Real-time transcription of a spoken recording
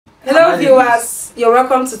Hello viewers, you're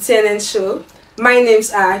welcome to TNN Show. My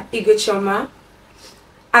names are Igwe Chioma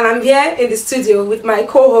and I'm here in the studio with my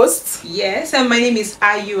co-host. Yes, and my name is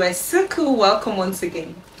Ayuesuku. Welcome once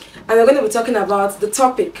again. And we're going to be talking about the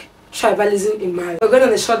topic, tribalism in marriage. We're going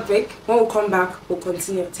on a short break. When we come back, we'll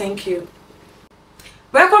continue. Thank you.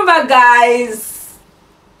 Welcome back, guys.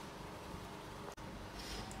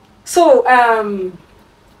 So,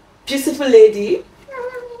 beautiful lady,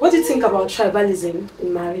 what do you think about tribalism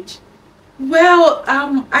in marriage? Well,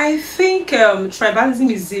 I think tribalism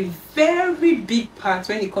is a very big part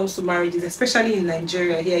when it comes to marriages, especially in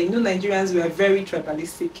Nigeria. Here, you know, Nigerians, we are very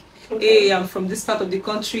tribalistic. Okay. Hey, I'm from this part of the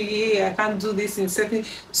country. Hey, I can't do this in certain.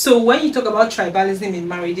 So when you talk about tribalism in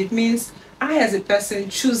marriage, it means I, as a person,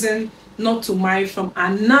 choosing not to marry from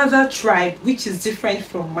another tribe which is different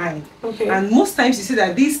from mine. Okay. And most times you see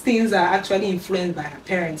that these things are actually influenced by our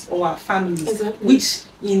parents or our families. Exactly. Which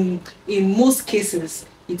in most cases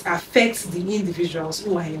it affects the individuals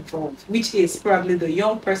who are involved, which is probably the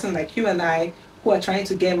young person like you and I who are trying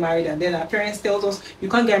to get married, and then our parents tells us you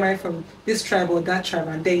can't get married from this tribe or that tribe,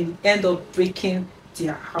 and then you end up breaking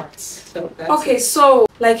their hearts. So that's okay, so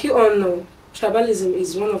like you all know, tribalism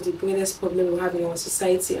is one of the greatest problems we have in our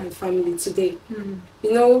society and family today.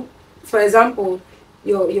 You know, for example,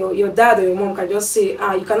 your dad or your mom can just say,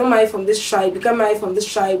 you cannot marry from this tribe, you can't marry from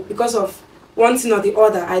this tribe because of one thing or the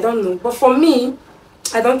other. I don't know. But for me,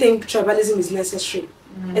 I don't think tribalism is necessary.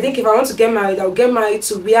 I think if I want to get married, I'll get married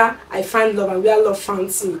to where I find love and where love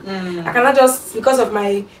finds me. I cannot just, because of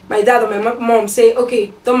my dad or my mom, say,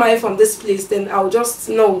 okay, don't marry from this place, then I'll just,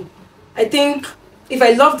 no. I think if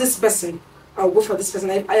I love this person, I'll go for this person.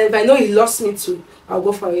 If I know he loves me too, I'll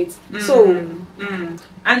go for it. So,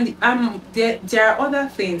 and there are other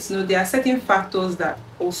things. You know, there are certain factors that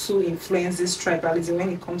also influence this tribalism when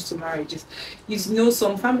it comes to marriages. You know,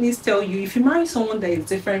 some families tell you if you marry someone that is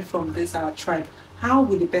different from this our tribe, how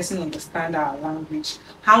will the person understand our language?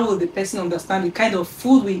 How will the person understand the kind of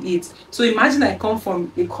food we eat? So imagine I come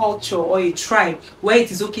from a culture or a tribe where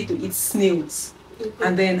it is okay to eat snails.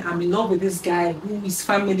 And then I'm in love with this guy who is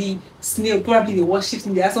family snail. Probably they worship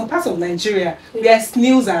him. There are some parts of Nigeria where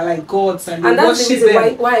snails are like gods and they that's worship the reason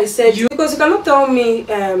them. Why I said because you cannot tell me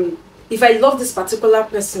if I love this particular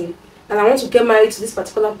person and I want to get married to this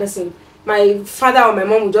particular person, my father or my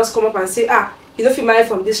mom will just come up and say, you know, if you marry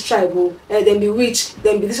from this tribe, then be rich,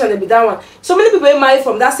 then be this one, then be that one. So many people marry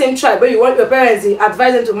from that same tribe, but you want your parents to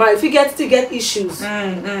advise them to marry. If you still get issues, you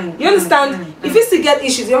understand? If you still get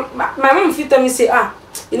issues, my mom will tell me, say,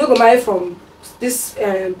 you know, go marry from this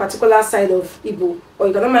particular side of Igbo, or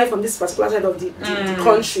you cannot marry from this particular side of the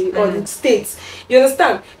country or the states. You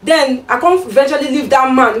understand? Then I can't eventually leave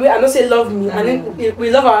that man where I don't say love me, and then we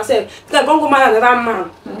love ourselves. Then I can't go marry another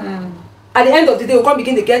man. At the end of the day, we can't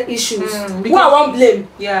begin to get issues. Who I won't blame?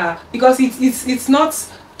 Yeah, because it's not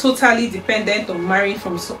totally dependent on marrying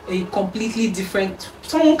from a completely different.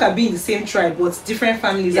 Someone can be in the same tribe but different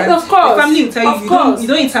families. Yes, and of course. The family will tell you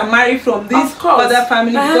don't intermarry from this other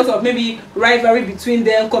family because of maybe rivalry between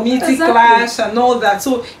them, community clash and all that.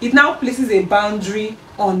 So it now places a boundary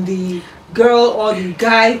on the girl or the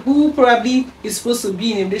guy who probably is supposed to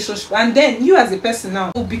be in a relationship, and then you as a person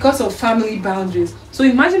now, because of family boundaries. So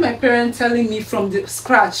imagine my parents telling me from the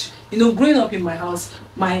scratch, you know, growing up in my house,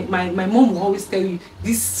 my mom will always tell you,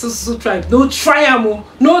 this so tribe, no try am,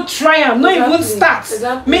 no try am, not even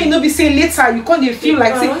start. May not be saying later, you can't feel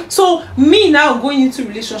like say. So me now going into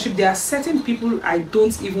relationship, there are certain people I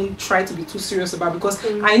don't even try to be too serious about, because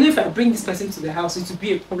I know if I bring this person to the house, it will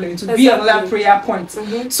be a problem, it will be another prayer point.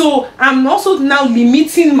 So I'm also now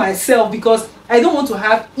limiting myself because I don't want to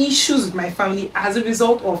have issues with my family as a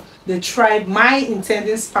result of the tribe my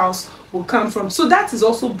intending spouse will come from. So that is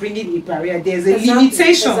also bringing a barrier. There's a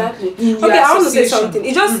limitation. In okay, I want to say something.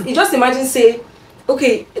 You just imagine, say,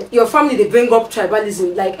 okay, your family, they bring up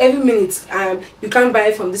tribalism like every minute. You can't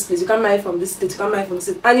buy from this place, you can't buy from this state, you can't buy from this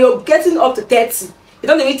state, and you're getting up to 30. You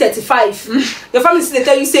don't even 35. Your family still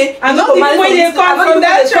tell you, say, I don't think when they come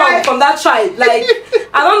from that tribe. Like,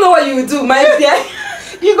 I don't know what you would do, my dear.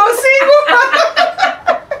 You go see.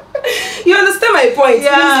 You understand my point?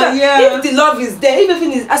 Yeah. If the love is there, if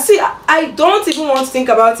everything is, I don't even want to think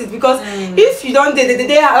about it, because if you don't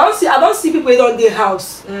I don't see people who don't their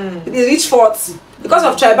house. They reach 40 because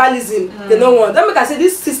of tribalism. They don't want. Then make I say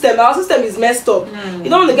this system, our system is messed up. You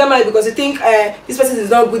don't want to get married because you think this person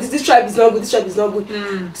is not good, this tribe is not good, this tribe is not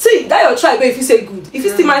good. See, that your tribe, if you say good, if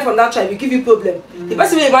you still marry from that tribe, it give you problem. The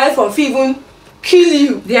person will marry from even kill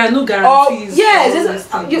you. There are no guarantees.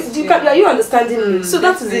 Yes, are you understanding me? So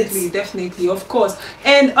that is it. Definitely, of course.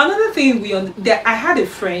 And another thing I had a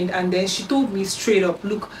friend, and then she told me straight up,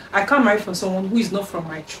 look, I can't marry from someone who is not from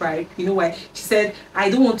my tribe. You know why? She said, I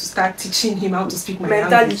don't want to start teaching him how to speak my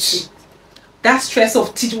language. That stress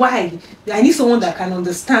of why I need someone that can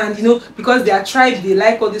understand, you know, because their tribe, they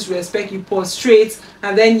like all this respect, you prostrate,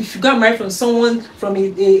 and then if you got married from someone from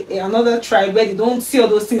another tribe where they don't see all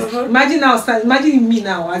those things, imagine me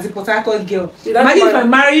now as a Port Harcourt girl. Imagine if I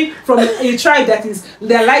marry from a tribe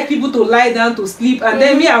they like people to lie down to sleep, and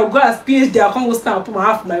then me, I'll go as PhD, I'll come go stand and put my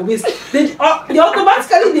half my waist. They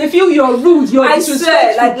automatically they feel you're rude, you're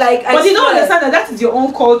disrespectful. But they don't understand that is your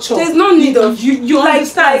own culture. There's no need of you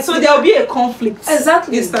understand. So there'll be a conflict.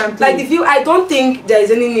 Exactly. Instantly. I don't think there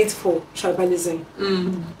is any need for tribalism.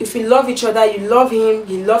 If you love each other, you love him,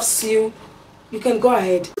 he loves you, you can go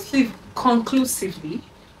ahead. Conclusively,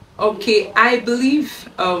 okay, I believe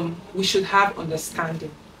we should have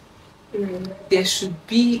understanding. There should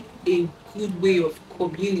be a good way of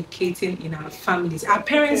communicating in our families. Our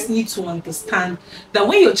parents need to understand that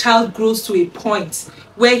when your child grows to a point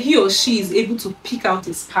where he or she is able to pick out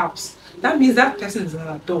a spouse, that means that person is an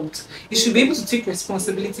adult. He should be able to take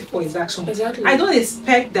responsibility for his actions. Exactly. I don't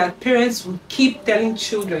expect that parents will keep telling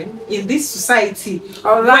children in this society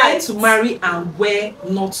where to marry and where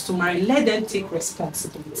not to marry. Let them take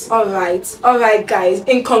responsibility. Alright guys,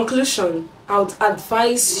 in conclusion, I would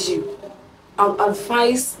advise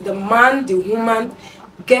the man, the woman,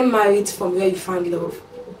 get married from where you find love.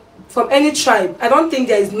 From any tribe. I don't think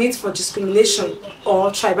there is need for discrimination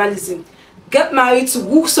or tribalism. Get married to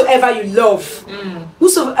whosoever you love.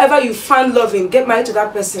 Whosoever you find loving, get married to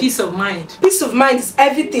that person. Peace of mind. Peace of mind is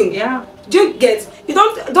everything. Yeah. You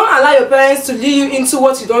don't allow your parents to lead you into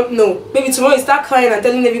what you don't know. Maybe tomorrow you start crying and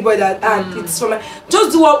telling everybody that it's from my,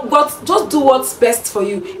 just do what's best for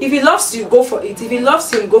you. If he loves you, go for it. If he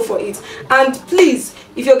loves him, go for it. And please,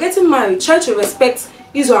 if you're getting married, try to respect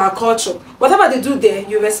his or her culture. Whatever they do there,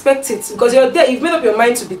 you respect it, because you're there. You've made up your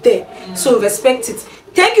mind to be there, so respect it.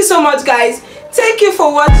 Thank you so much, guys. Thank you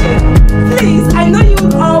for watching. Please, I know you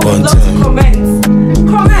all would love to comment,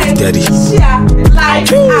 share,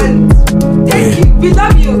 like, and thank you. We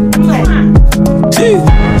love you.